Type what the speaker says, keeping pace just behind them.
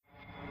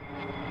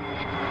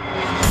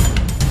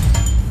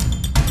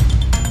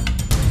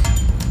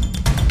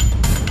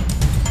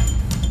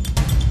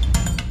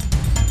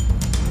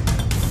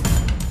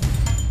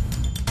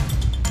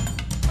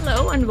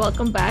and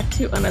welcome back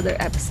to another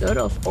episode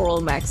of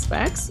Oral Max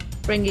Facts,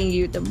 bringing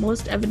you the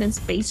most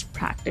evidence-based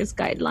practice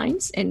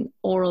guidelines in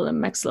oral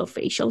and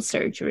maxillofacial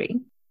surgery.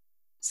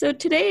 So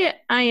today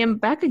I am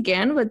back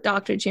again with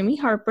Dr. Jimmy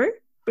Harper,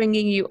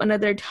 bringing you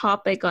another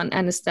topic on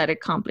anesthetic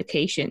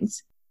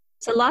complications.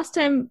 So last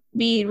time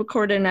we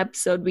recorded an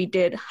episode, we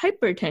did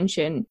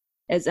hypertension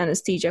as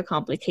anesthesia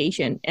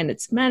complication and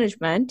its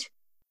management.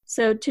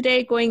 So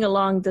today, going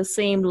along the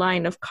same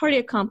line of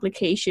cardiac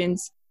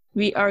complications,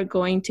 we are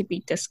going to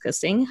be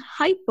discussing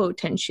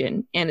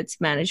hypotension and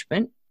its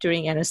management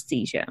during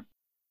anesthesia.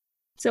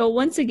 So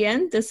once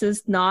again, this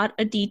is not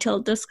a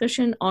detailed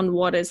discussion on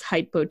what is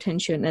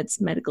hypotension and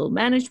its medical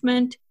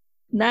management.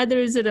 Neither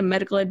is it a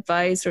medical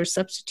advice or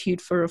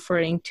substitute for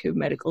referring to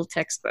medical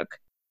textbook.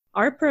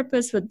 Our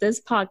purpose with this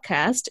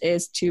podcast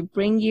is to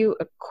bring you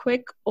a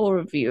quick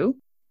overview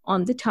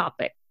on the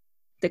topic,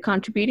 the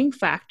contributing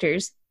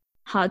factors,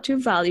 how to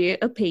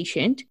evaluate a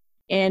patient,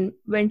 and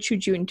when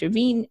should you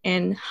intervene,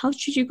 and how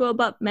should you go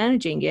about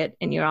managing it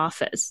in your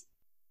office.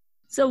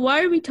 So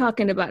why are we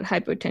talking about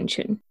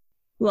hypotension?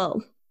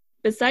 Well,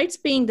 besides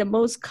being the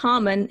most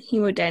common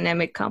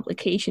hemodynamic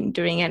complication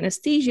during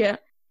anesthesia,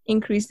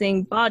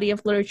 increasing body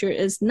of literature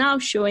is now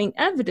showing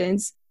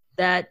evidence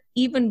that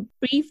even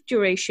brief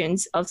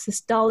durations of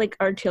systolic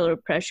arterial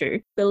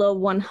pressure below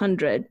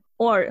 100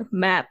 or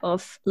MAP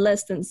of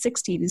less than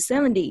 60 to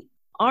 70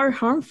 are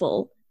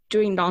harmful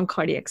during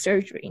non-cardiac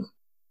surgery.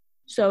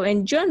 So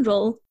in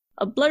general,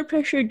 a blood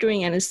pressure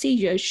during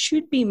anesthesia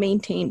should be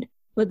maintained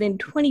within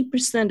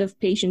 20% of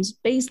patients'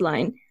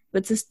 baseline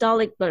with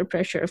systolic blood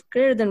pressure of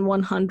greater than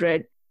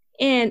 100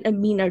 and a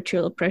mean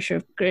arterial pressure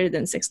of greater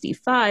than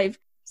 65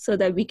 so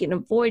that we can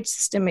avoid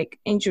systemic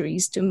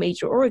injuries to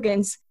major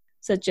organs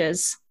such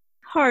as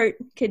heart,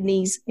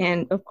 kidneys,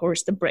 and of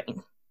course the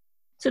brain.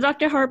 So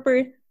Dr.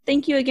 Harper,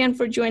 thank you again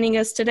for joining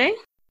us today.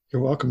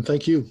 You're welcome.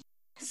 Thank you.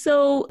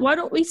 So why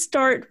don't we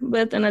start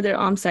with another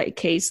OMSITE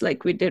case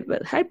like we did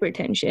with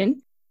hypertension.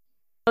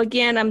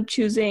 Again, I'm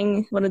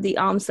choosing one of the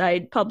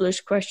OMSITE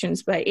published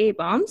questions by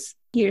ABOMS.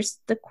 Here's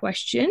the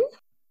question.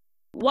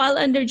 While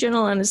under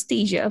general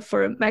anesthesia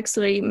for a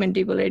maxillary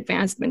mandibular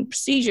advancement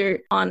procedure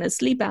on a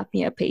sleep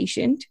apnea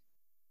patient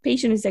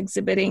is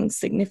exhibiting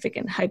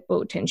significant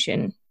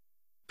hypotension.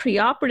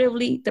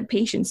 Preoperatively, the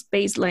patient's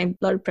baseline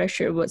blood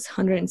pressure was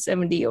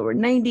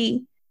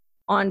 170/90.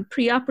 On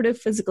preoperative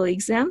physical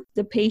exam,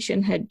 the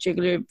patient had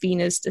jugular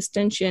venous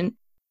distension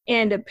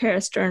and a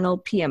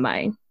parasternal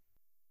PMI.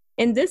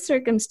 In this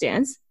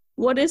circumstance,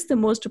 what is the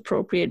most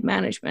appropriate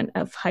management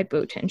of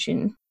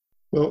hypotension?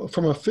 Well,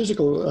 from a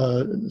physical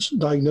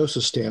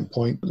diagnosis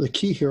standpoint, the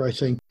key here, I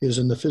think, is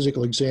in the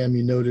physical exam,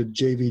 you noted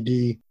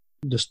JVD,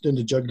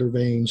 distended jugular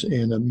veins,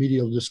 and a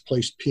medial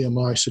displaced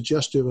PMI,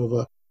 suggestive of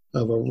a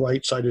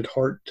right-sided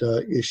heart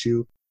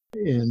issue,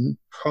 and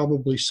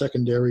probably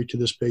secondary to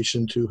this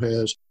patient who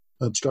has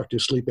obstructive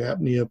sleep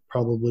apnea,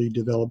 probably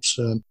develops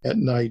at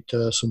night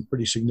some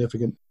pretty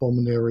significant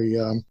pulmonary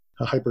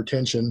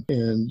hypertension.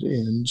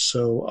 And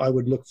so I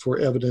would look for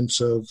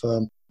evidence of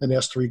an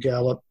S3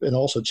 gallop and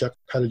also check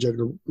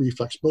patajugular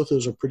reflex. Both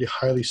those are pretty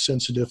highly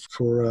sensitive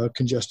for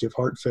congestive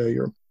heart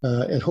failure.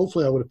 And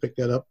hopefully I would have picked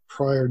that up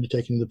prior to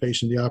taking the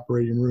patient to the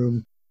operating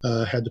room,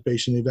 had the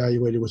patient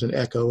evaluated with an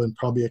echo and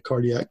probably a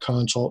cardiac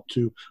consult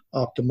to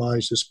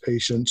optimize this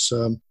patient's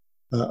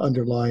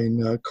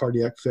underlying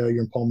cardiac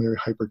failure and pulmonary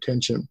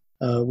hypertension.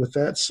 With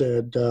that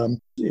said,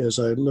 as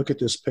I look at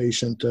this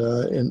patient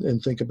and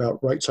think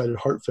about right-sided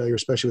heart failure,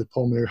 especially with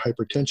pulmonary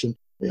hypertension,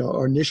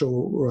 our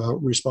initial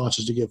response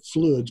is to give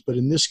fluids, but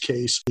in this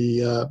case,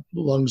 the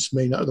lungs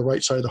may not, the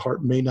right side of the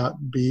heart may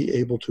not be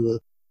able to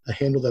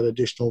handle that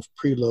additional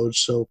preload.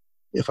 So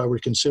if I were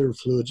to consider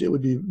fluids, it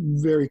would be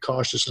very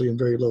cautiously and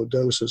very low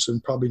doses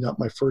and probably not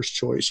my first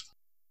choice.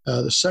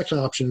 The second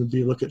option would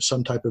be look at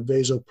some type of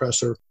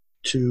vasopressor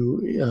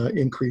to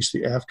increase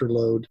the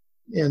afterload.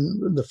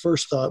 And the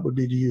first thought would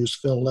be to use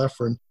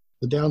phenylephrine.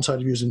 The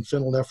downside of using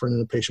phenylephrine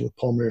in a patient with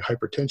pulmonary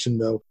hypertension,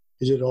 though,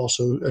 is it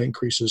also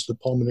increases the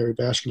pulmonary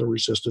vascular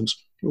resistance,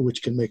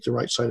 which can make the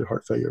right-sided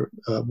heart failure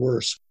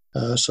worse.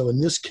 So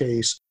in this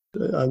case,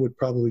 I would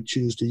probably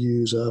choose to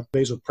use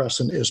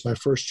vasopressin as my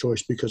first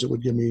choice because it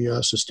would give me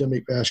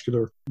systemic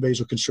vascular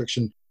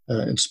vasoconstriction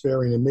and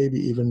sparing, and maybe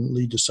even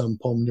lead to some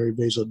pulmonary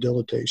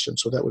vasodilatation.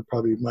 So that would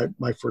probably be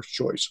my first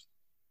choice.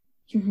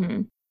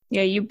 Mm-hmm.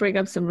 Yeah, you bring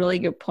up some really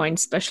good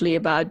points, especially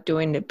about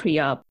doing the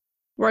pre-op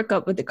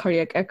workup with the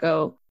cardiac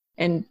echo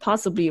and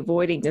possibly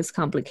avoiding this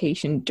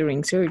complication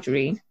during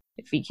surgery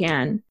if we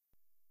can.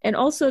 And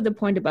also the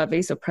point about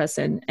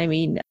vasopressin, I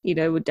mean,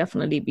 it would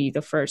definitely be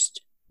the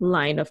first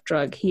line of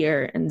drug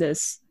here in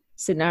this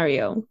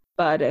scenario.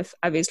 But if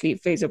obviously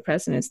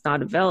vasopressin is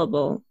not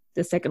available,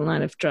 the second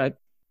line of drug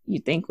you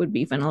think would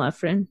be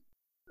phenylephrine?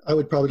 I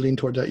would probably lean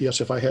toward that,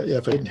 yes, if I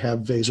didn't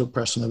have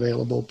vasopressin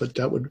available, but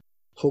that would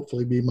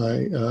hopefully be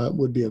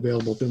would be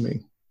available to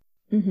me.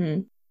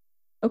 Mm-hmm.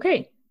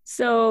 Okay,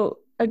 so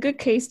a good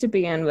case to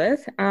begin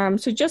with.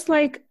 So just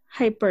like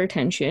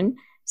hypertension,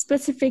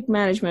 Specific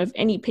management of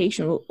any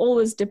patient will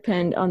always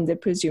depend on the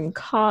presumed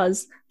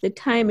cause, the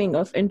timing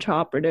of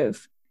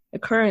intraoperative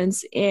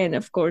occurrence, and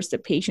of course, the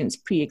patient's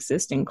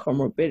pre-existing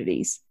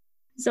comorbidities.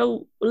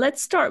 So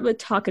let's start with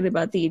talking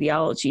about the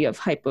etiology of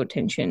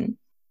hypotension.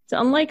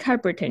 So unlike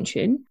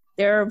hypertension,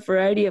 there are a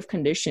variety of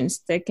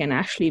conditions that can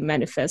actually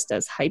manifest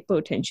as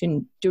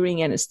hypotension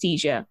during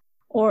anesthesia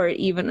or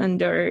even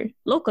under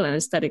local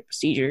anesthetic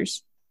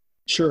procedures.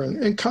 Sure,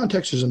 and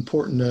context is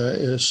important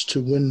as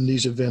to when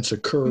these events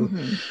occur.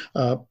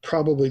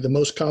 Probably the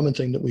most common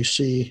thing that we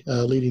see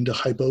leading to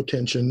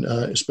hypotension,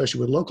 especially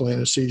with local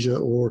anesthesia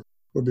or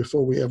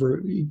before we ever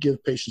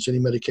give patients any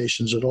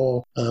medications at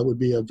all, would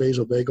be a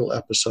vasovagal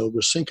episode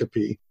with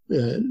syncope.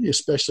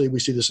 Especially we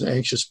see this in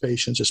anxious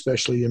patients,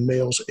 especially in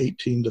males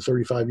 18 to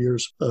 35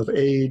 years of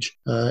age.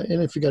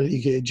 And if you got an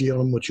EKG on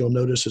them, what you'll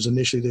notice is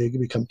initially they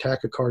become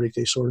tachycardic.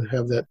 They sort of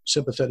have that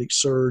sympathetic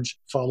surge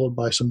followed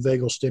by some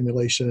vagal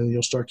stimulation, and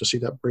you'll start to see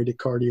that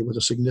bradycardia with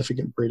a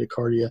significant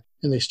bradycardia,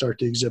 and they start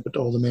to exhibit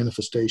all the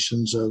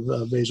manifestations of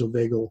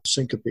vasovagal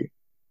syncope.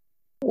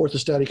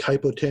 Orthostatic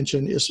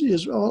hypotension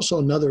is also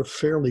another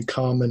fairly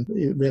common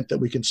event that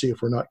we can see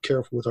if we're not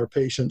careful with our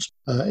patients,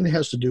 and it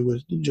has to do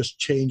with just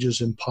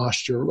changes in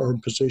posture or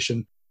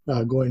position,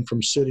 going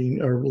from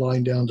sitting or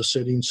lying down to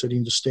sitting,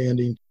 sitting to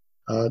standing.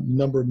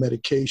 Number of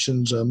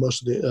medications,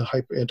 most of the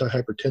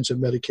antihypertensive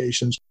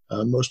medications,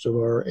 most of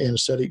our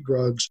anesthetic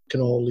drugs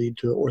can all lead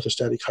to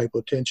orthostatic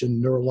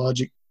hypotension.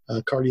 Neurologic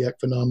cardiac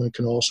phenomena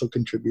can also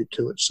contribute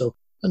to it. So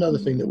another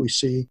thing that we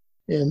see.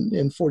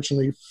 And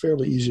fortunately,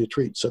 fairly easy to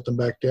treat. Set them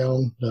back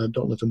down,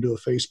 don't let them do a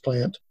face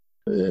plant,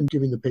 and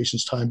giving the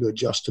patients time to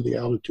adjust to the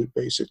altitude,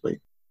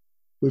 basically.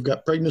 We've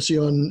got pregnancy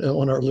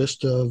on our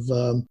list of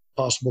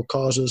possible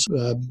causes.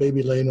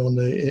 Baby laying on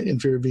the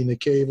inferior vena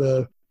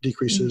cava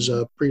decreases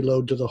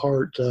preload to the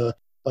heart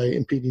by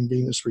impeding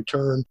venous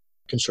return.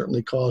 Can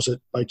certainly cause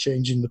it by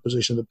changing the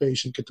position of the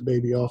patient, get the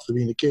baby off the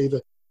vena cava.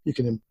 You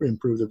can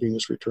improve the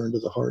venous return to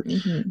the heart.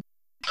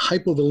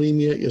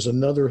 Hypovolemia is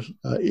another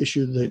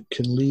issue that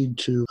can lead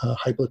to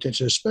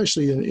hypotension,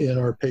 especially in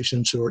our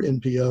patients who are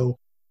NPO,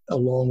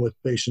 along with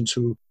patients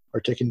who are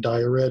taking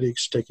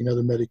diuretics, taking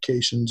other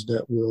medications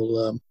that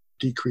will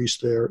decrease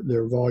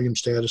their volume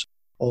status.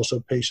 Also,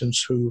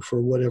 patients who,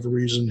 for whatever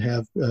reason,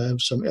 have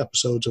some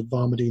episodes of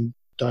vomiting,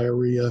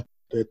 diarrhea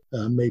that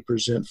may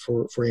present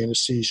for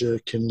anesthesia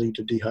can lead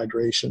to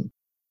dehydration.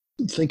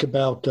 Think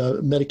about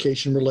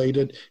medication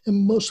related,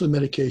 and most of the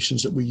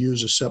medications that we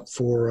use, except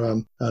for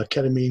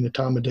ketamine,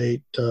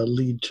 etomidate,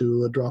 lead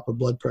to a drop of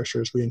blood pressure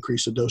as we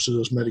increase the dose of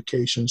those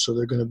medications. So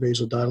they're going to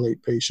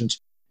vasodilate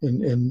patients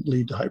and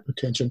lead to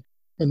hypertension.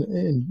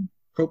 And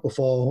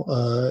propofol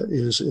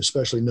is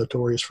especially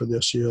notorious for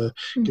this. You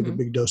give a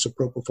big dose of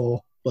propofol,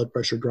 blood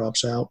pressure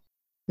drops out.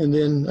 And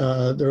then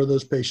there are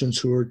those patients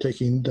who are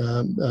taking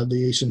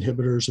the ACE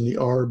inhibitors and the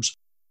ARBs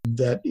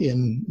that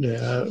in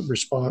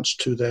response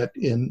to that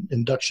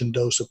induction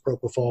dose of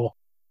propofol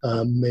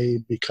may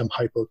become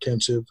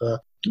hypotensive,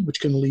 which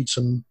can lead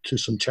to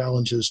some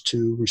challenges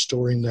to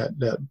restoring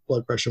that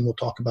blood pressure. And we'll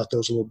talk about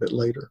those a little bit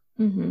later.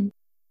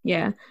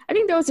 Yeah, I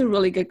think that was a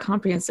really good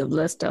comprehensive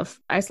list of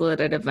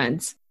isolated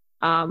events.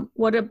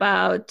 What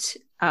about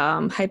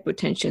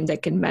hypotension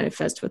that can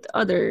manifest with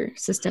other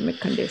systemic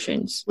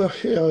conditions? Well,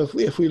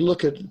 if we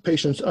look at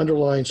patients'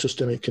 underlying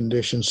systemic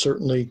conditions,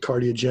 certainly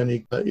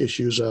cardiogenic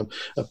issues, a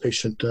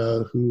patient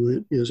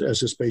who is,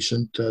 as this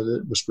patient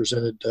that was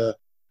presented,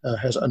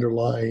 has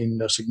underlying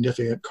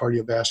significant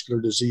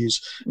cardiovascular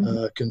disease,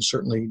 can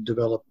certainly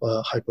develop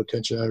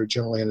hypotension under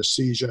general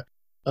anesthesia.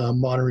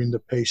 Monitoring the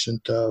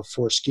patient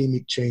for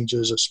ischemic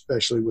changes,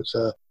 especially with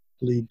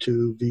lead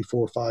to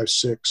V4, 5,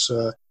 6,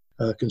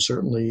 can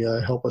certainly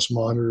help us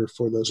monitor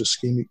for those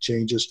ischemic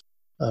changes.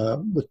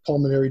 With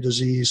pulmonary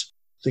disease,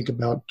 think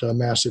about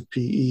massive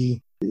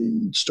PE.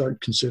 Start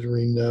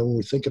considering when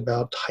we think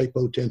about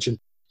hypotension,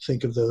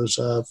 think of those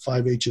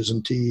 5 H's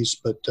and T's,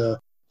 but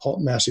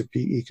massive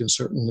PE can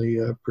certainly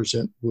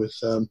present with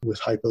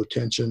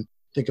hypotension.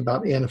 Think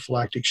about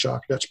anaphylactic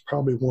shock. That's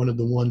probably one of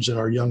the ones in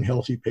our young,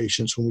 healthy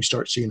patients when we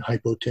start seeing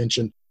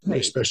hypotension,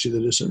 especially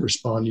that isn't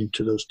responding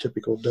to those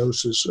typical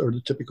doses or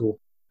the typical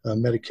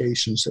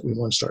medications that we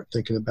want to start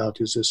thinking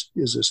about. Is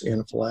this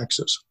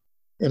anaphylaxis?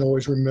 And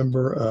always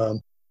remember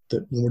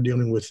that when we're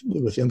dealing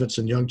with infants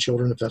and young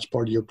children, if that's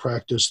part of your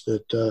practice,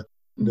 that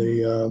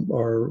they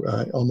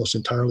are almost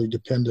entirely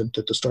dependent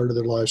at the start of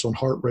their lives on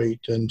heart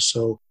rate. And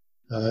so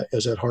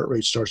as that heart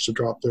rate starts to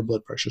drop, their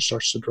blood pressure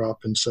starts to drop.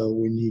 And so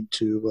we need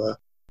to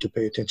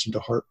pay attention to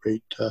heart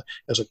rate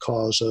as a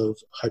cause of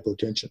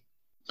hypotension.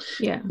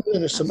 Yeah. And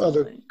then there's some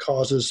other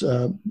causes.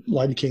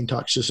 Lidocaine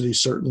toxicity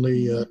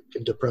certainly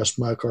can depress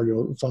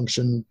myocardial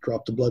function,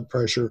 drop the blood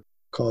pressure,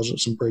 cause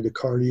some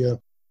bradycardia.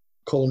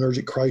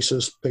 Cholinergic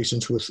crisis,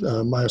 patients with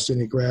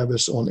myasthenia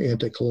gravis on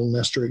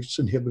anticholinesterase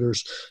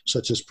inhibitors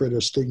such as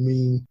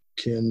pridostigmine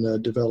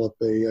can develop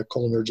a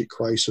cholinergic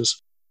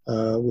crisis,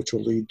 which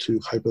will lead to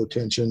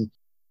hypotension.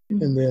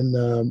 And then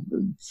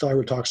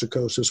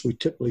thyrotoxicosis, we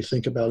typically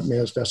think about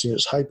manifesting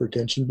as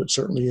hypertension, but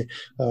certainly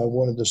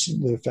one of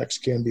the effects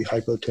can be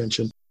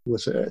hypotension.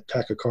 with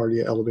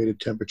tachycardia, elevated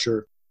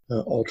temperature,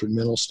 altered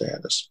mental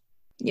status.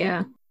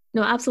 Yeah,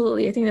 no,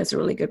 absolutely. I think that's a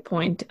really good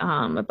point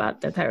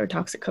about the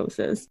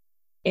thyrotoxicosis.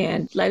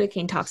 And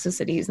lidocaine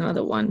toxicity is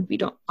another one. We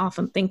don't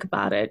often think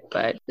about it,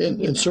 but...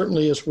 And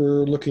certainly as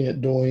we're looking at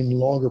doing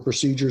longer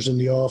procedures in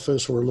the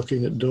office, we're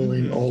looking at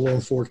doing all on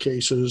 4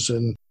 cases,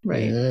 and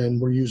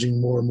we're using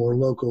more and more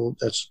local.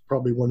 That's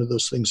probably one of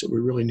those things that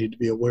we really need to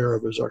be aware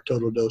of is our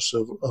total dose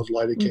of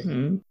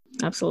lidocaine.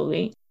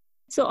 Absolutely.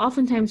 So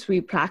oftentimes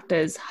we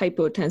practice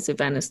hypotensive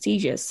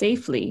anesthesia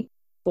safely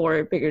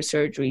for bigger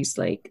surgeries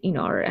like,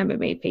 our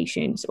MMA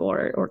patients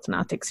or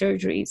orthodontic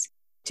surgeries,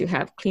 to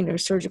have cleaner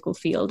surgical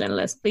field and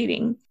less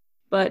bleeding.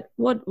 But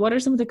what are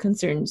some of the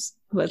concerns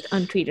with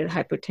untreated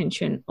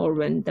hypotension or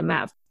when the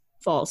MAP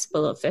falls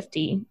below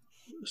 50?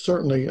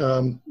 Certainly.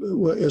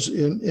 As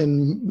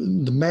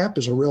in the MAP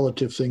is a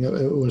relative thing. I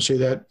want to say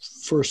that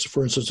first,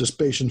 for instance, this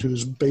patient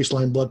whose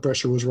baseline blood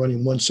pressure was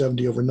running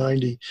 170 over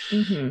 90,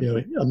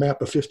 a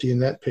MAP of 50 in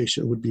that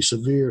patient would be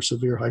severe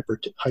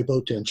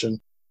hypotension.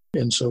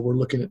 And so we're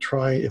looking at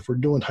if we're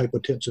doing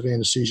hypotensive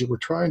anesthesia, we're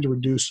trying to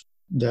reduce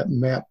that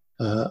MAP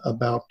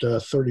about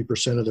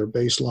 30% of their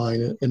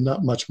baseline, and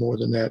not much more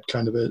than that,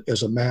 kind of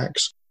as a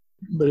max.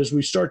 But as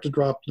we start to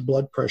drop the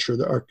blood pressure,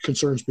 our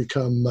concerns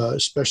become,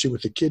 especially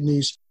with the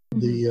kidneys,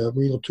 the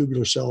renal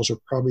tubular cells are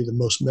probably the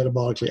most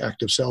metabolically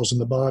active cells in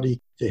the body.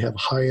 They have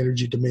high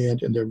energy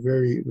demand, and they're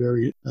very,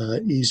 very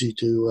easy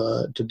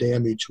to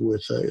damage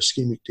with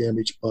ischemic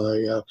damage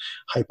by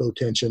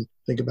hypotension.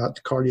 Think about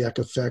the cardiac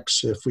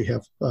effects. If we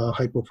have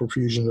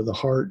hypoperfusion of the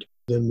heart,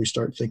 then we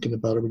start thinking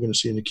about, are we going to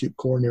see an acute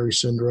coronary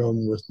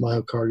syndrome with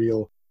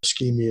myocardial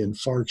ischemia,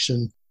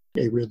 infarction,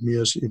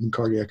 arrhythmias, even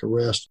cardiac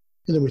arrest?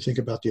 And then we think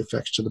about the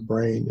effects to the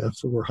brain.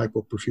 If we're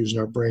hypoperfusing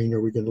our brain,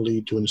 are we going to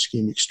lead to an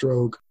ischemic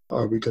stroke?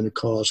 Are we going to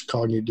cause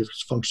cognitive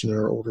dysfunction in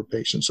our older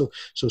patients? So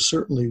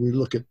certainly we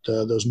look at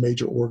those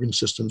major organ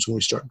systems when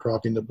we start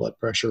dropping the blood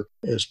pressure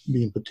as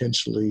being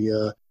potentially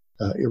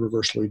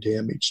irreversibly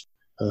damaged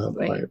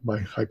by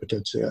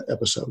hypertensive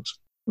episodes.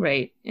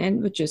 Right,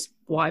 and which is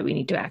why we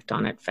need to act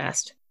on it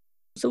fast.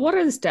 So what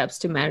are the steps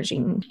to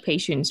managing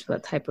patients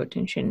with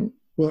hypotension?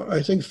 Well,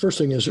 I think the first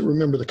thing is to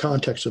remember the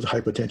context of the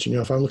hypotension.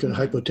 If I'm looking at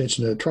hypotension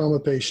in a trauma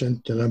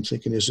patient, then I'm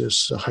thinking, is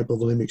this a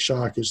hypovolemic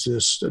shock? Is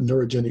this a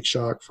neurogenic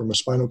shock from a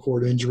spinal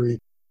cord injury?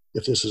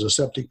 If this is a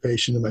septic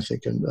patient,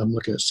 I'm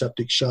looking at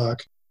septic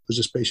shock. Was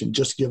this patient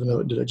just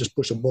did I just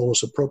push a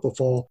bolus of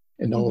propofol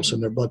and all of a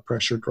sudden their blood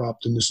pressure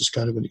dropped, and this is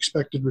kind of an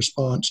expected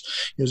response?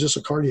 Is this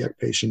a cardiac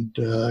patient?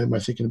 Am I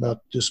thinking about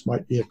this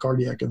might be a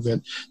cardiac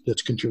event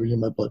that's contributing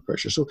to my blood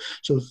pressure? So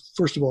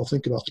first of all,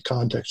 think about the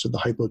context of the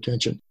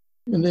hypotension.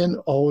 And then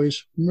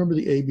always remember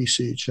the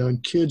ABCs. In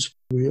kids,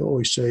 we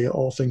always say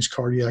all things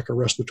cardiac or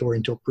respiratory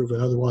until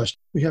proven otherwise.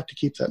 We have to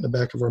keep that in the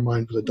back of our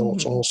mind with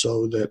adults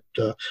also, that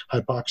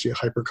hypoxia,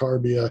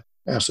 hypercarbia,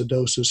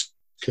 acidosis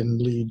can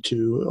lead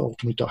to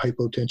ultimately to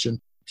hypotension.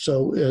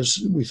 So as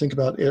we think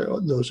about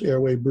those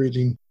airway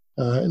breathing,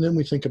 and then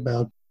we think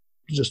about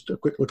just a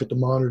quick look at the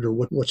monitor,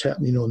 what's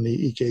happening on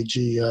the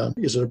EKG.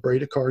 Is it a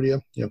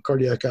bradycardia?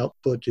 Cardiac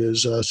output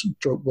is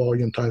stroke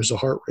volume times the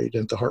heart rate.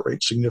 And if the heart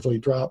rate significantly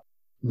drops,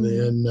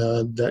 then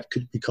that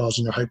could be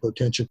causing a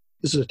hypotension.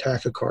 This is a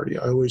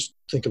tachycardia. I always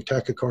think of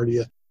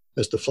tachycardia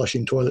as the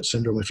flushing toilet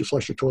syndrome. If you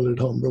flush your toilet at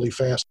home really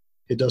fast,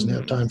 it doesn't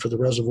have time for the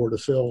reservoir to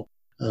fill.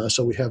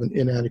 So we have an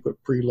inadequate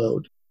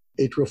preload.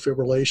 Atrial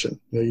fibrillation,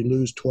 you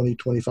lose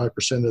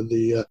 20-25% of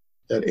the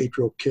that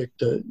atrial kick,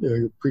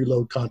 your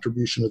preload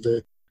contribution of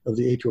the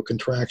atrial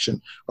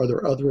contraction. Are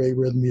there other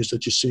arrhythmias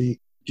that you see?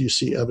 Do you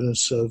see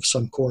evidence of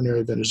some coronary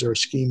event? Is there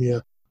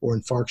ischemia or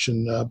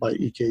infarction by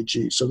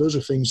EKG? So those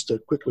are things to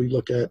quickly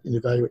look at and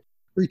evaluate.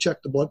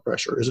 Recheck the blood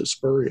pressure. Is it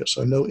spurious?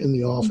 I know in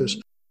the office,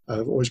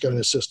 I've always got an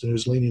assistant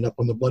who's leaning up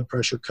on the blood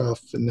pressure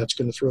cuff, and that's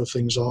going to throw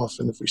things off.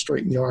 And if we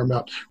straighten the arm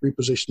out,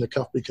 reposition the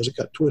cuff because it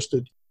got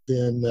twisted,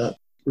 then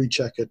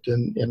recheck it.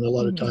 And a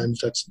lot of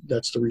times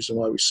that's the reason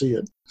why we see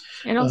it.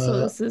 And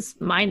also this is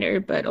minor,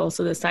 but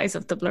also the size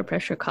of the blood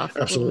pressure cuff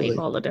will make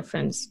all the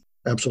difference.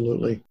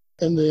 Absolutely.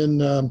 And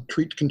then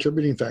treat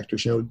contributing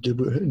factors. Are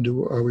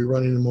we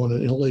running them on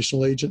an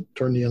inhalational agent?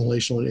 Turn the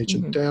inhalational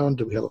agent down.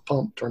 Do we have a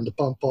pump? Turn the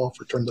pump off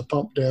or turn the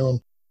pump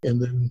down.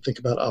 And then think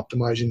about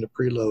optimizing the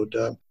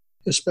preload,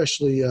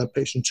 especially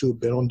patients who have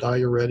been on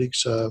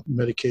diuretics,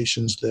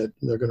 medications that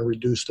they're going to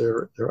reduce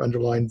their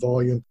underlying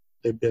volume.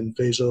 They've been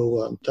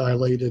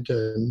vasodilated,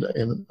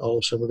 and all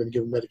of a sudden we're going to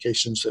give them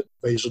medications that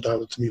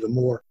vasodilate them even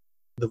more.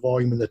 The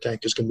volume in the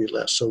tank is going to be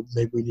less, so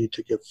maybe we need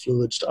to give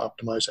fluids to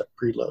optimize that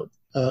preload.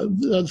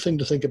 The other thing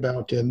to think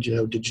about, and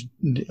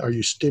are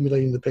you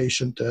stimulating the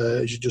patient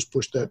as you just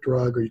push that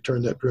drug or you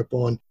turn that drip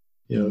on?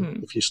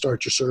 If you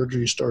start your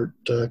surgery, you start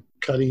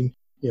cutting.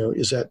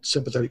 Is that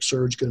sympathetic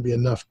surge going to be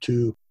enough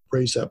to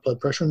raise that blood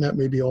pressure? And that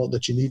may be all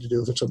that you need to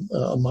do if it's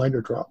a minor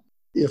drop.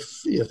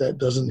 If that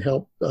doesn't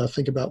help,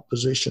 think about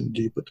position.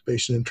 Do you put the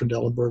patient in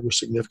Trendelenburg with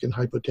significant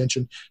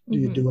hypotension? Do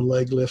you do a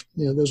leg lift?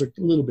 Those are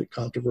a little bit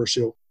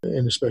controversial,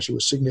 and especially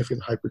with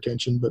significant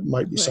hypertension, but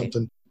might be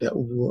something that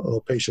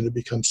a patient who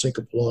becomes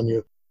syncopal on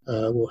you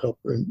will help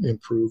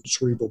improve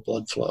cerebral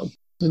blood flow.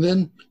 And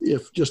then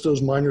if just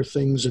those minor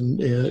things and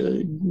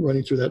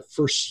running through that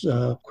first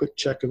quick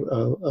check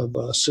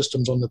of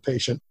systems on the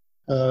patient,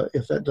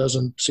 if that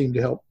doesn't seem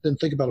to help, then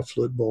think about a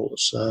fluid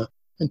bolus.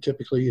 And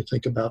typically you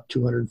think about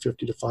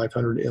 250 to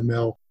 500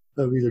 ml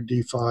of either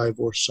D5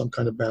 or some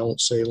kind of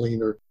balanced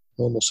saline or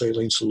normal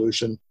saline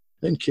solution.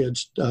 In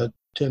kids,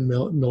 10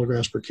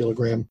 milligrams per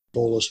kilogram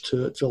bolus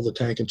to fill the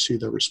tank and see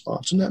their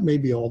response. And that may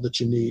be all that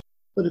you need.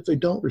 But if they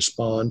don't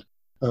respond,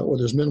 or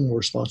there's minimal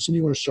response, then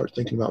you want to start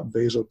thinking about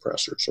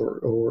vasopressors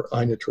or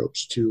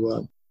inotropes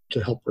to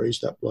help raise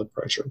that blood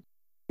pressure.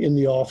 In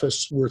the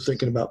office, we're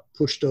thinking about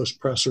push dose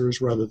pressors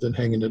rather than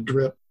hanging a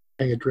drip.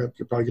 Hang a drip,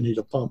 you're probably going to need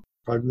a pump.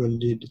 Probably going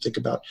to need to think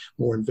about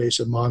more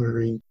invasive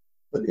monitoring.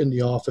 But in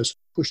the office,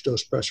 push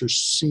dose pressors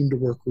seem to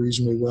work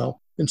reasonably well.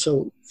 And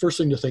so first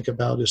thing to think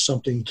about is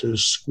something to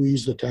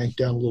squeeze the tank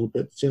down a little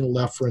bit.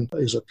 Phenylephrine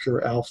is a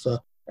pure alpha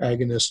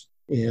agonist,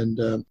 and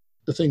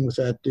the thing with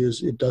that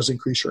is it does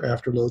increase your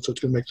afterload, so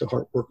it's going to make the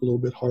heart work a little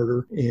bit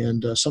harder.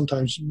 And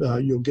sometimes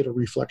you'll get a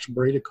reflex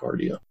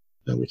bradycardia.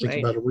 And we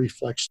think about a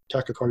reflex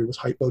tachycardia with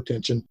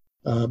hypotension.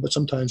 But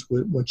sometimes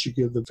once you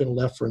give the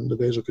phenylephrine, the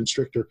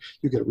vasoconstrictor,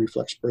 you get a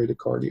reflex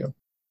bradycardia.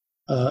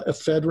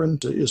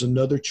 Ephedrine is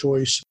another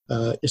choice.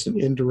 It's an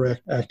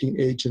indirect acting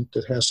agent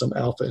that has some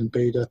alpha and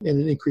beta,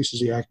 and it increases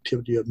the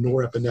activity of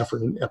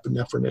norepinephrine and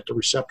epinephrine at the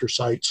receptor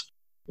sites.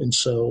 And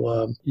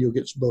so you'll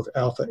get both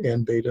alpha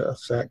and beta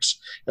effects.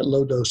 At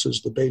low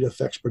doses, the beta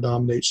effects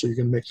predominate, so you're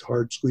going to make the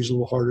heart squeeze a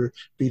little harder,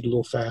 beat a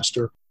little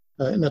faster.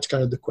 And that's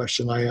kind of the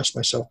question I ask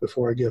myself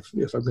before I give,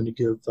 if I'm going to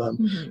give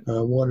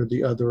one or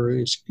the other,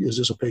 is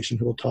this a patient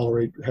who will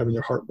tolerate having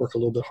their heart work a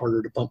little bit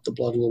harder to pump the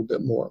blood a little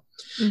bit more?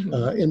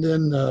 And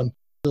then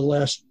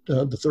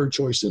the third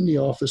choice in the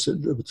office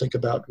that I would think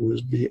about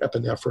would be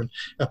epinephrine.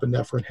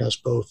 Epinephrine has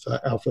both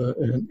alpha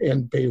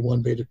and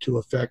beta-1, beta-2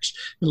 effects.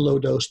 In low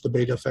dose, the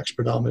beta effects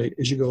predominate.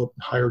 As you go up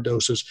in higher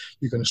doses,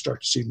 you're going to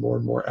start to see more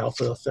and more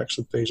alpha effects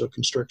with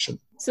vasoconstriction.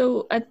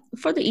 So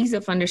for the ease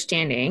of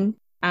understanding,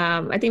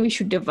 I think we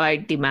should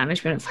divide the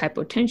management of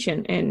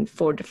hypotension in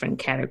 4 different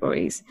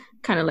categories,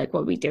 kind of like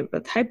what we did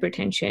with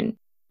hypertension.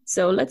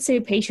 So let's say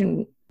a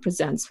patient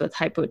presents with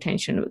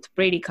hypotension with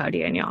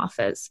bradycardia in your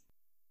office.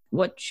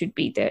 What should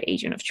be the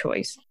agent of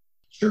choice?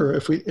 Sure.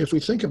 If we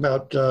think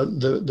about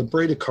the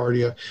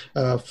bradycardia,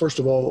 first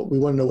of all, we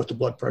want to know what the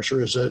blood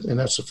pressure is, and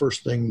that's the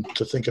first thing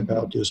to think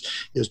about is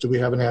do we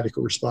have an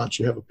adequate response?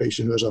 You have a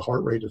patient who has a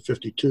heart rate of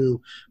 52,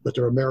 but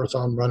they're a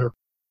marathon runner,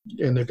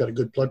 and they've got a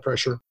good blood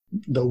pressure.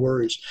 No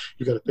worries.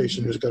 You've got a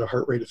patient who's got a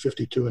heart rate of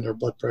 52 and their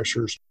blood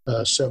pressure's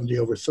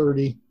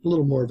 70/30, a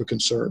little more of a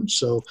concern.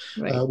 So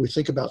we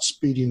think about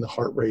speeding the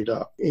heart rate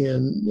up.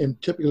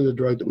 And typically the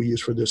drug that we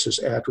use for this is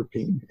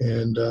atropine.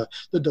 And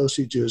the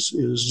dosage is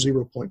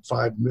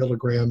 0.5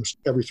 milligrams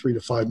every 3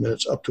 to 5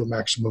 minutes up to a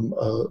maximum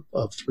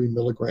of 3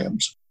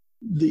 milligrams.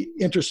 The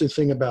interesting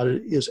thing about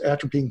it is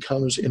atropine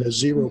comes in a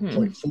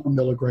 0.4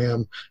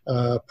 milligram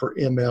per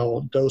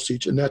ml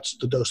dosage, and that's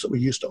the dose that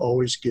we used to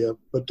always give.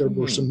 But there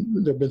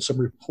have been some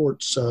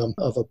reports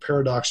of a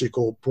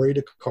paradoxical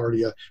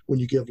bradycardia when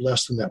you give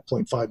less than that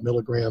 0.5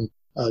 milligram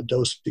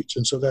dosage,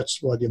 and so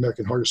that's why the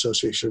American Heart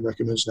Association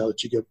recommends now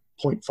that you give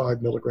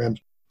 0.5 milligrams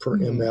per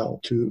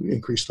ml to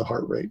increase the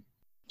heart rate.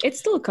 It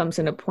still comes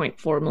in a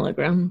 0.4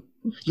 milligram.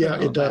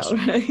 Yeah, it does.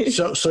 Right?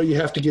 So you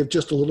have to give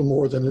just a little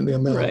more than an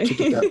ml to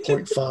get that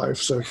 0.5.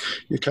 So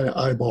you kind of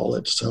eyeball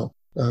it. So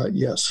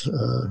yes.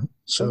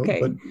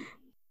 But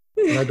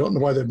I don't know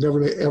why they've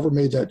never ever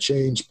made that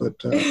change, but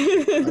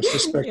I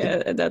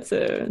suspect that's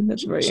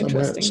very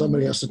interesting.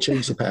 Somebody has to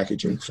change the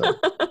packaging. So.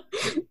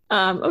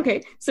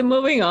 Okay, so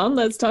moving on,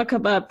 let's talk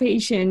about a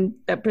patient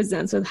that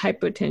presents with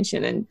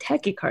hypotension and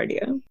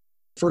tachycardia.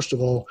 First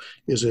of all,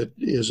 is it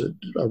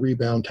a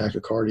rebound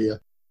tachycardia?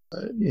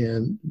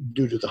 And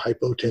due to the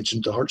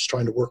hypotension, the heart's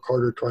trying to work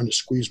harder, trying to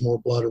squeeze more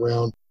blood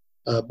around,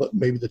 but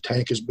maybe the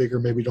tank is bigger,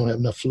 maybe we don't have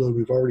enough fluid.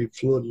 We've already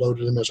fluid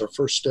loaded them as our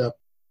first step.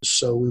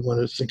 So we want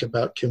to think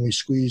about, can we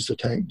squeeze the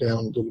tank down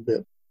a little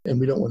bit? And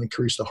we don't want to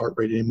increase the heart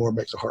rate anymore,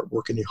 make the heart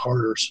work any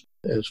harder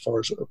as far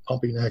as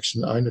pumping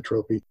action,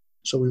 inotropy.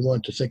 So we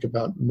want to think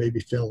about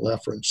maybe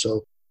phenylephrine.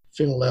 So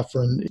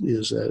phenylephrine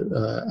is an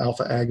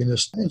alpha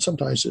agonist, and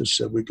sometimes it's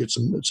a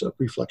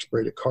reflex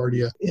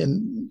bradycardia.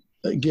 And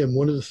again,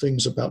 one of the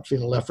things about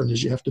phenylephrine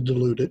is you have to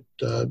dilute it.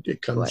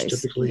 It comes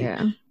typically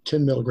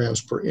 10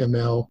 milligrams per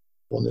ml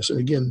on this. And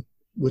again,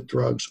 with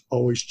drugs,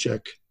 always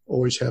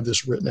have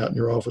this written out in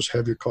your office,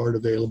 have your card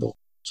available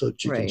so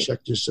that you can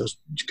check this,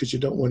 because you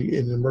don't want to,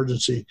 in an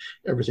emergency,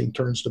 everything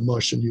turns to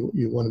mush, and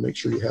you want to make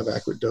sure you have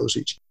accurate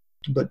dosage.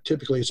 But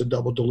typically it's a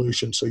double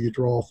dilution. So you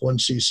draw off 1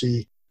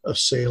 cc of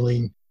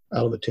saline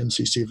out of a 10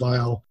 cc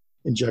vial,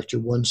 inject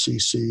your 1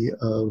 cc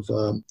of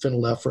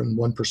phenylephrine,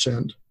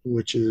 1%,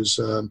 which is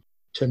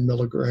 10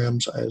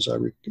 milligrams,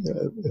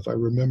 if I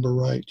remember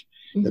right,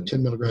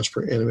 10 milligrams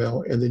per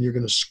ml. And then you're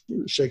going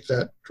to shake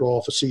that, draw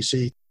off a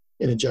cc,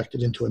 and inject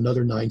it into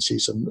another 9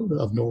 cc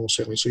of normal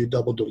saline. So you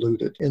double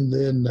dilute it. And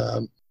then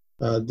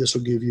this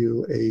will give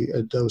you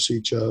a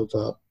dosage of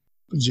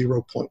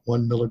zero point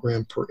 0.1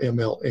 milligram per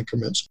ml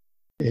increments.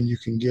 And you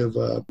can give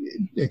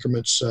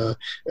increments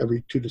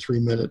every 2 to 3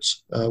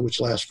 minutes,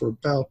 which lasts for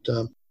about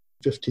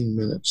 15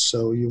 minutes.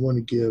 So you want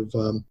to give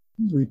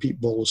repeat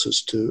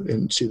boluses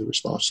and see the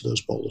response to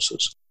those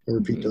boluses, and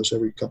repeat those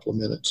every couple of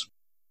minutes.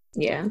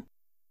 Yeah.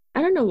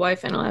 I don't know why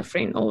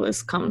phenylephrine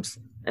always comes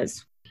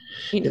as,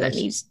 that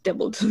needs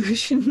double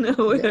dilution.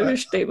 I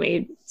wish they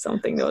made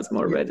something that was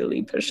more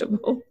readily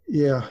pushable.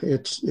 Yeah,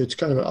 it's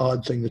kind of an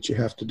odd thing that you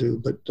have to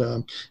do, but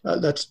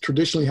that's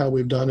traditionally how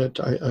we've done it.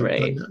 I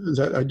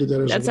did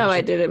that. That's how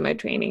I did it in my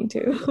training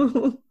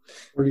too.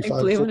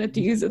 I wanted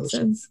to use it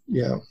since.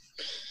 Yeah.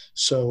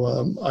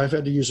 So I've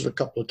had to use it a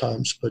couple of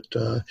times, but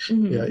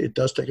yeah, it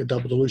does take a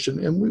double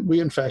dilution. And we,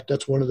 in fact,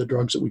 that's one of the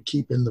drugs that we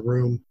keep in the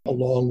room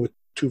along with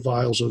 2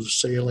 vials of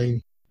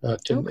saline,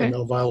 10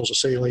 ml vials of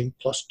saline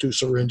plus 2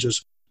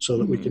 syringes, so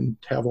that we can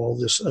have all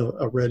this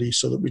ready,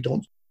 so that we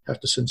don't have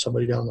to send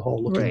somebody down the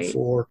hall looking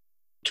for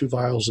 2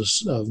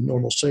 vials of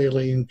normal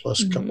saline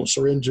plus a couple of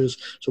syringes.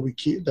 So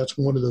that's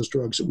one of those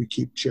drugs that we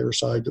keep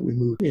chairside, that we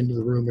move into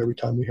the room every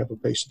time we have a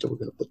patient that we're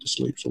going to put to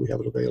sleep, so we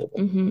have it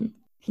available.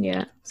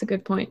 Yeah, that's a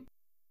good point.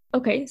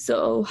 Okay,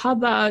 so how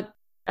about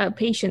a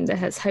patient that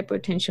has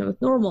hypertension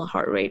with normal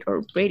heart rate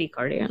or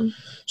bradycardia?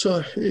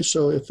 So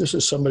if this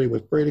is somebody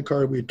with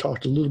bradycardia, we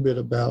talked a little bit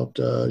about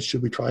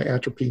should we try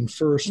atropine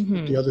first.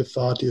 The other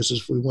thought is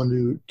if we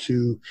want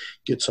to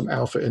get some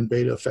alpha and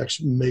beta effects,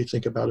 we may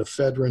think about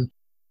ephedrine.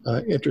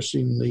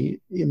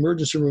 Interestingly,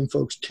 emergency room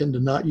folks tend to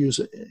not use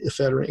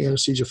ephedrine.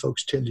 Anesthesia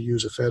folks tend to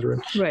use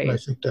ephedrine. Right. And I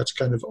think that's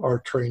kind of our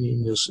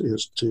training is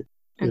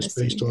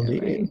based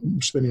on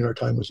spending our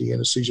time with the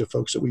anesthesia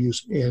folks, that we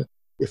use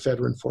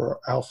ephedrine for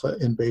alpha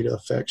and beta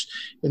effects.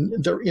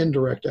 And they're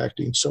indirect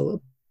acting. So a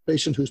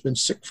patient who's been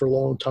sick for a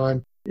long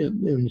time,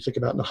 when you think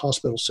about in a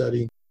hospital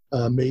setting,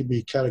 may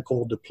be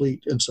catechol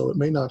deplete. And so it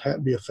may not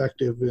be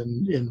effective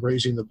in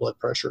raising the blood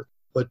pressure,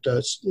 but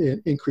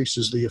it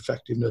increases the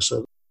effectiveness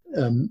of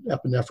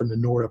epinephrine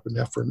and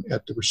norepinephrine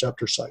at the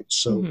receptor sites.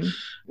 So,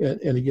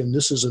 and again,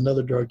 this is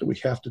another drug that we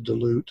have to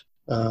dilute,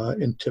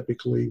 and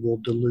typically we'll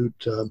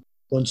dilute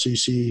 1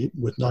 cc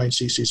with 9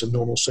 cc's of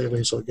normal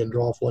saline. So again,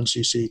 draw off 1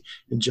 cc,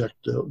 inject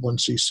 1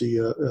 cc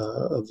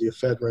of the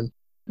ephedrine,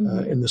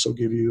 and this will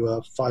give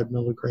you 5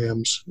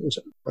 milligrams. Is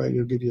that right?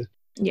 It'll give you,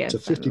 it's a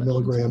 50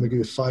 milligram. It'll give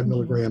you 5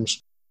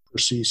 milligrams per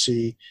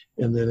cc,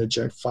 and then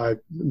inject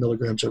 5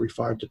 milligrams every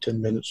 5 to 10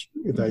 minutes.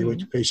 Evaluate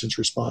the patient's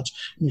response,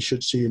 and you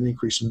should see an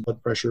increase in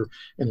blood pressure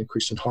and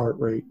increase in heart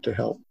rate to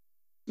help.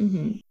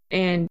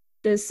 And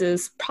this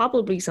is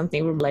probably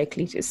something we're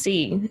likely to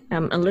see,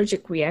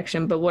 allergic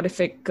reaction, but what if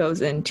it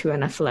goes into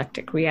an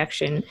anaphylactic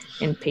reaction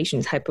in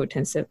patients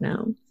hypotensive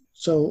now?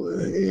 So,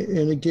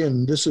 and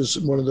again, this is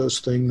one of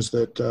those things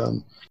that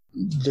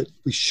that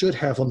we should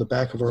have on the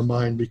back of our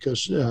mind,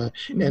 because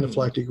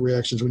anaphylactic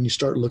reactions, when you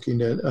start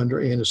looking at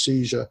under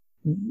anesthesia,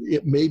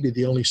 it may be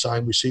the only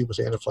sign we see with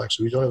anaphylaxis.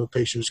 We don't have a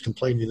patient who's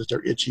complaining that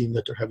they're itching,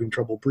 that they're having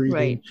trouble breathing.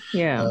 Right.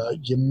 Yeah.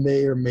 You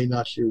may or may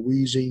not hear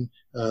wheezing.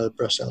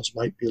 Breath sounds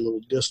might be a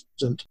little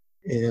distant,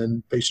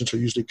 and patients are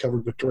usually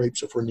covered with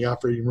drapes if we're in the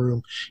operating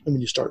room. And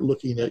when you start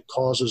looking at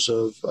causes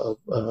of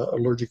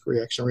allergic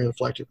reaction or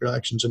anaphylactic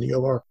reactions in the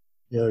OR,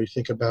 you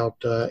think about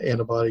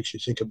antibiotics, you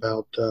think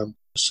about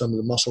some of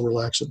the muscle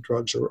relaxant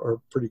drugs are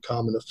pretty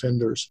common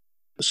offenders.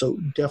 So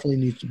definitely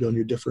needs to be on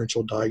your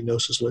differential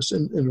diagnosis list.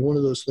 And one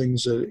of those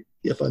things that,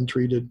 if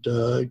untreated,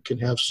 can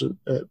have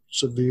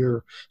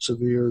severe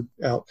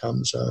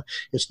outcomes.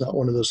 It's not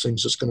one of those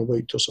things that's going to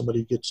wait till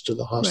somebody gets to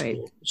the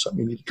hospital. Right. It's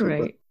something you need to treat.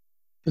 Right.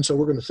 And so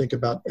we're going to think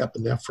about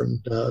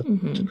epinephrine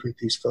to treat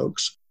these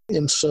folks.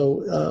 And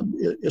so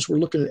as we're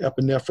looking at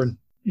epinephrine,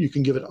 you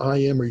can give it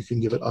IM or you can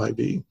give it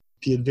IV.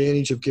 The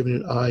advantage of giving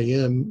it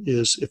IM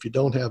is if you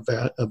don't have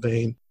a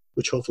vein,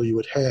 which hopefully you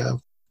would have,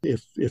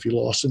 if you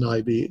lost an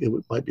IV, it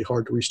might be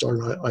hard to restart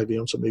an IV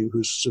on somebody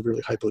who's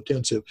severely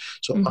hypotensive.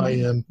 So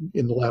IM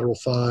in the lateral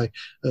thigh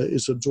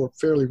is absorbed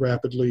fairly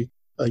rapidly.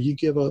 You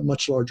give a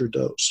much larger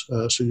dose.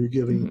 So you're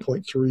giving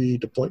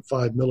 0.3 to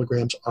 0.5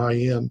 milligrams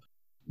IM.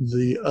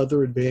 The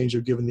other advantage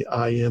of giving the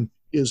IM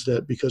is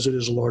that because it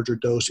is a larger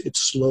dose, it's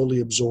slowly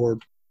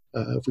absorbed.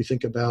 If we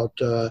think about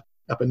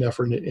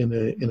epinephrine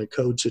in a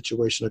code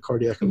situation, a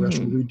cardiac arrest,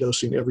 we're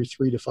redosing every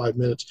 3 to 5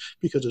 minutes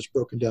because it's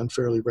broken down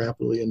fairly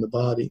rapidly in the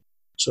body.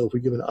 So if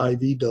we give an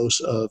IV dose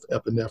of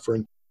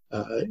epinephrine,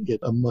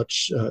 it's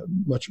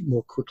much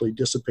more quickly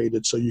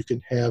dissipated, so you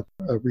can have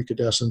a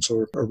recrudescence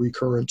or a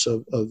recurrence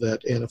of that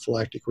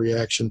anaphylactic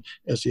reaction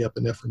as the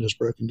epinephrine is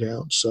broken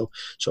down. So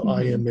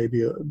IM may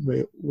be a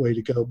way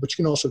to go, but you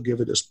can also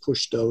give it as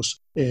push dose.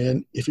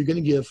 And if you're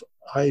going to give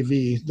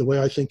IV, the way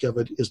I think of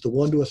it is the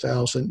 1 to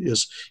 1,000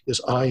 is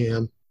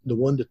IM, the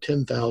 1 to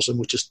 10,000,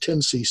 which is 10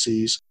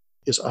 cc's,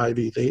 is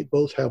IV. They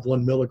both have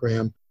 1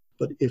 milligram.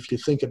 But if you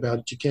think about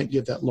it, you can't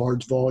give that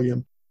large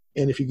volume.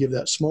 And if you give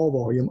that small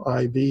volume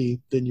IV,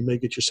 then you may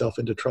get yourself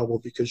into trouble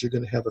because you're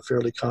going to have a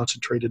fairly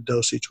concentrated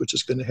dosage, which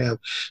is going to have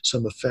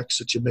some effects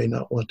that you may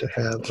not want to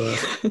have.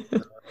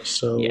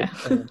 So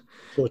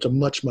it's a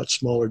much, much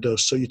smaller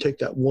dose. So you take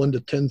that 1 to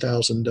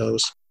 10,000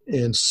 dose,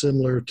 And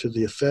similar to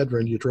the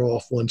ephedrine, you draw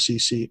off 1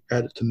 cc,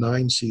 add it to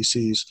 9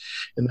 cc's,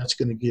 and that's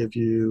going to give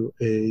you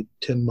a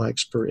 10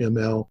 mics per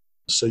ml.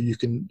 So you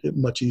can,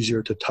 much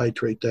easier to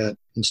titrate that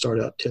and start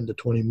out 10 to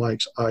 20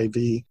 mics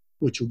IV,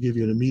 which will give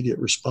you an immediate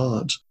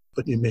response,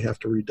 but you may have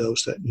to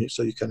redose that.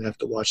 So you kind of have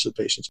to watch the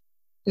patients.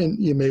 And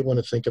you may want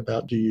to think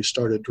about, do you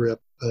start a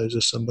drip? Is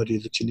this somebody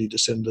that you need to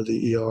send to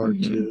the ER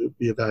to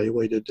be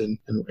evaluated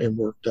and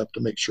worked up to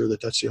make sure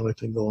that that's the only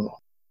thing going on?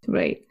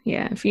 Right.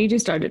 Yeah. If you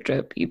just start a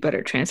drip, you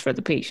better transfer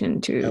the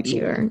patient to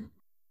ER.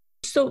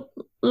 So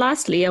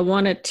lastly, I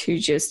wanted to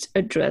just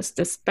address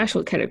the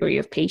special category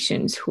of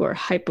patients who are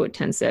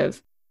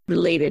hypotensive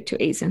related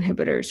to ACE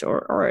inhibitors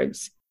or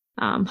ARBs.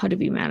 How do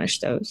we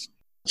manage those?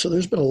 So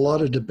there's been a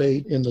lot of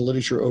debate in the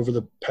literature over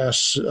the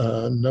past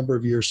number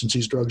of years since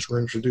these drugs were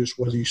introduced,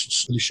 whether you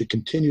should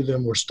continue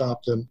them or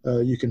stop them.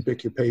 You can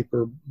pick your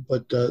paper.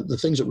 But the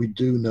things that we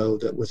do know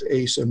that with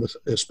ACE and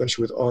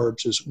especially with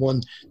ARBs is,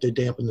 one, they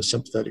dampen the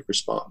sympathetic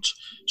response.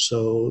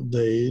 So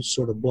they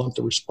sort of blunt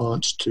the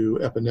response to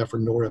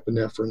epinephrine,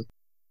 norepinephrine.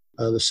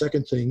 The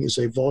second thing is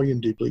a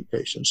volume deplete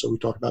patient. So we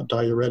talk about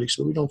diuretics,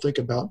 but we don't think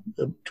about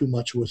too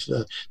much with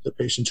the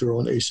patients who are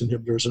on ACE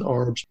inhibitors and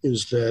ARBs,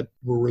 is that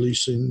we're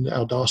releasing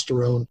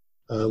aldosterone,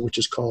 which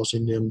is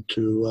causing them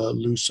to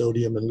lose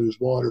sodium and lose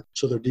water,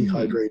 so they're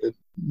dehydrated.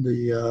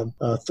 The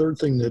third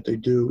thing that they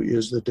do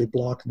is that they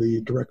block the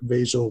direct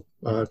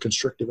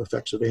vasoconstrictive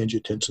effects of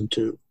angiotensin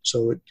II.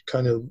 So it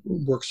kind of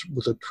works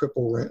with a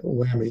triple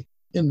whammy.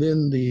 And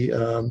then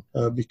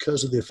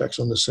because of the effects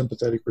on the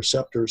sympathetic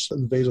receptors,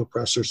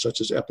 vasopressors such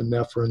as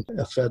epinephrine,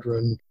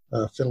 ephedrine,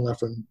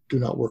 phenylephrine do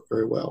not work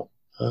very well.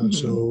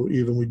 So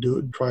even we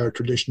try our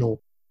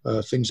traditional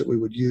things that we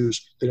would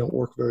use, they don't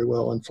work very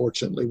well,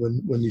 unfortunately,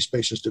 when these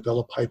patients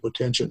develop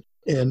hypotension.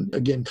 And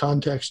again,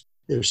 context,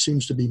 there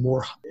seems to be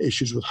more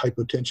issues with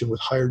hypotension with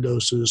higher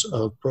doses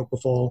of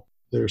propofol.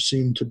 There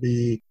seem to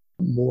be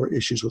more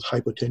issues with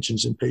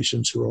hypotensions in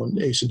patients who are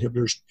on ACE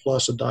inhibitors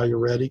plus a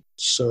diuretic.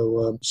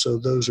 So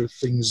those are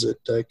things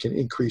that can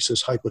increase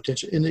this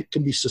hypotension, and it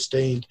can be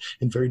sustained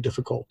and very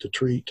difficult to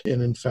treat.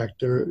 And in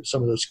fact, there are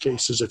some of those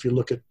cases, if you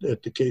look at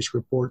the case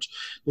reports,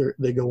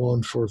 they go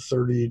on for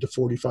 30 to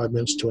 45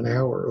 minutes to an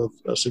hour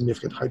of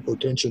significant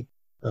hypotension.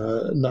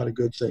 Not a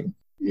good thing.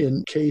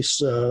 In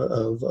case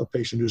of a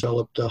patient who's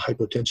developed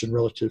hypotension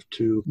relative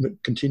to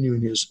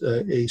continuing his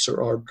ACE or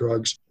ARB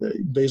drugs,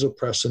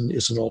 vasopressin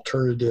is an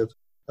alternative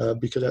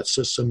because that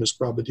system is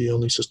probably the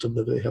only system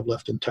that they have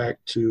left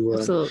intact to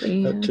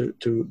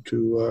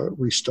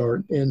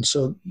restart. And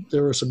so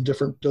there are some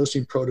different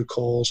dosing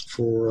protocols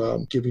for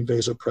giving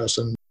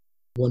vasopressin.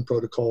 One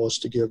protocol is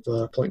to give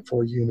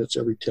 0.4 units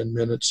every 10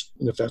 minutes,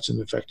 and if that's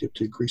ineffective,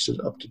 to increase it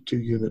up to 2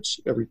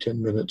 units every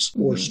 10 minutes,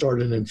 or start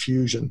an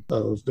infusion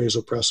of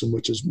vasopressin,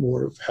 which is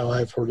more of how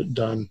I've heard it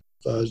done,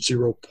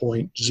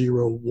 0.01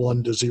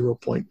 to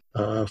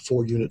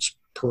 0.4 units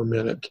per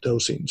minute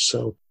dosing.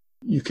 So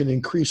you can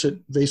increase it.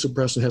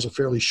 Vasopressin has a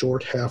fairly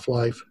short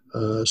half-life,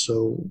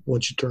 so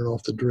once you turn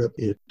off the drip,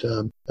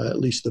 at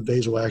least the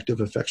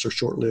vasoactive effects are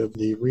short-lived.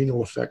 The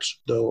renal effects,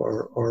 though,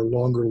 are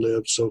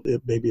longer-lived, so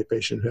it may be a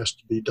patient who has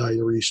to be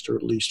diuresed or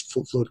at least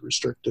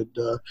fluid-restricted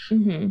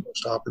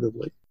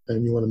postoperatively.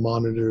 And you want to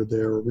monitor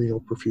their renal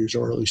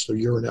perfusion, or at least their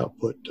urine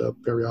output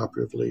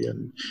perioperatively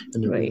and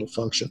their renal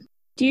function.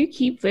 Do you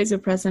keep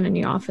vasopressin in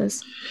your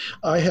office?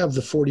 I have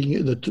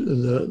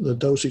the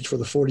dosage for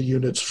the 40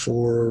 units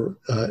for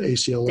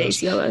ACLS.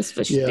 The ACLS,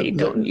 which they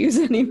don't use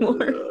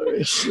anymore.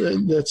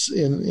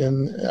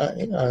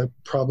 I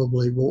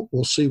probably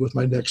will see with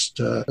my next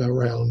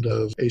round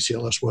of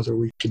ACLS whether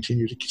we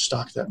continue to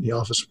stock that in the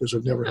office, because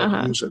I've never had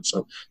to use it.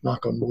 So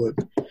knock on wood.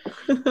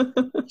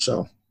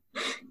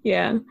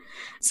 Yeah.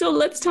 So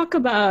let's talk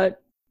about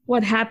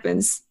what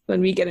happens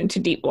when we get into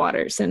deep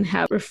waters and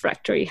have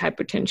refractory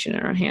hypertension in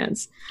our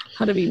hands.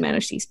 How do we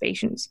manage these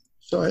patients?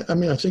 So,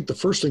 I think the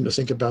first thing to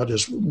think about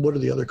is, what are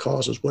the other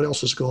causes? What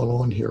else is going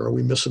on here? Are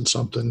we missing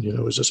something?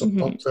 Is this a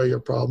pump failure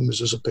problem? Is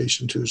this a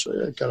patient who's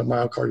got a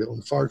myocardial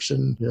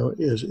infarction?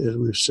 As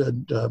we've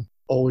said,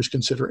 always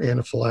consider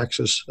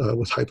anaphylaxis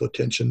with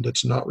hypotension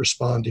that's not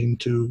responding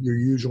to your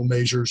usual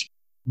measures.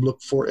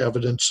 Look for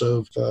evidence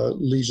of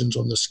lesions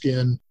on the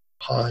skin,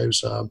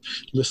 hives,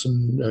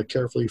 listen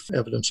carefully for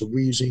evidence of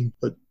wheezing,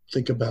 but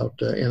think about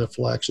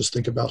anaphylaxis,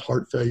 think about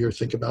heart failure,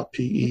 think about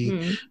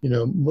PE.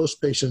 Most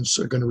patients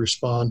are going to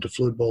respond to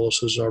fluid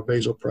boluses or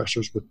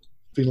vasopressors with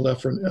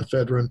phenylephrine,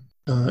 ephedrine.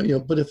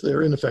 But if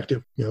they're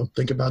ineffective,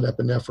 think about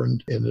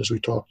epinephrine. And as we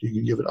talked, you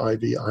can give it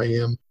IV,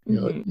 IM.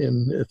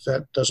 And if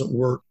that doesn't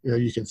work,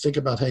 you can think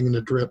about hanging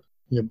a drip.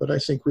 But I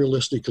think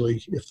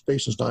realistically, if the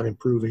patient's not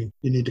improving,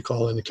 you need to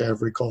call in the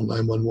cavalry, call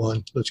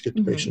 911. Let's get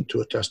the patient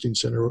to a testing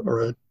center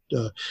or an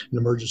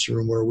emergency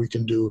room where we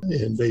can do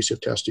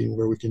invasive testing,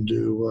 where we can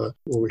do,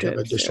 where we have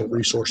additional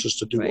resources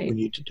to do what we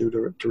need to do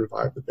to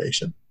revive the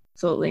patient.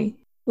 Absolutely.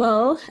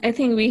 Well, I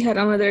think we had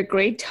another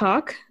great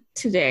talk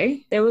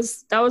today. That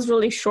was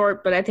really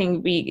short, but I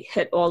think we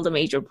hit all the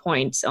major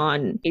points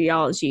on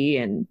etiology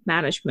and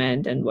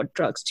management and what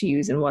drugs to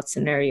use in what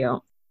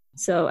scenario.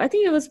 So I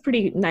think it was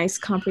pretty nice,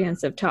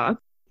 comprehensive talk.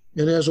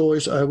 And as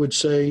always, I would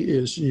say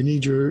is you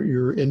need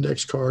your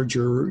index cards,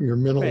 your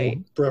mental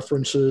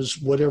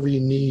preferences, whatever you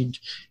need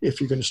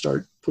if you're going to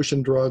start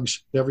pushing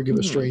drugs. Never give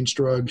a strange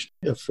drugs.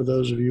 For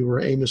those of you who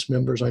are AMIS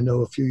members, I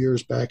know a few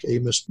years back,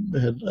 AMIS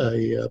had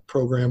a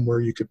program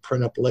where you could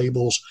print up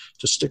labels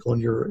to stick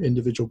on your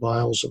individual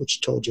vials,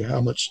 which told you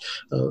how much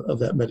of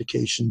that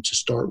medication to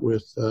start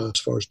with as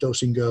far as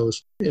dosing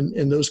goes.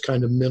 And those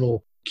kind of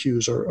mental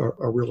cues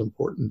are real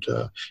important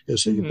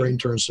as your brain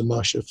turns to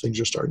mush if things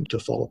are starting to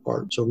fall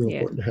apart. So real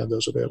important to have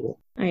those available.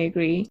 I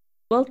agree.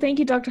 Well, thank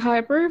you, Dr.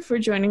 Harper, for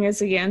joining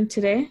us again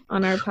today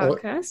on our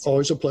podcast.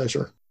 Always a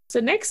pleasure. So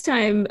next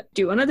time,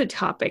 do another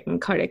topic on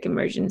cardiac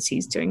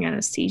emergencies during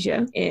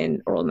anesthesia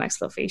in oral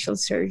maxillofacial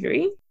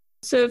surgery.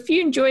 So if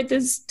you enjoyed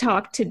this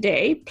talk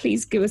today,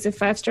 please give us a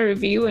 5-star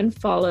review and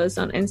follow us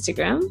on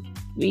Instagram.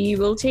 We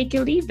will take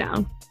your leave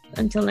now.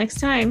 Until next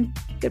time,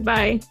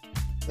 goodbye.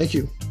 Thank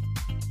you.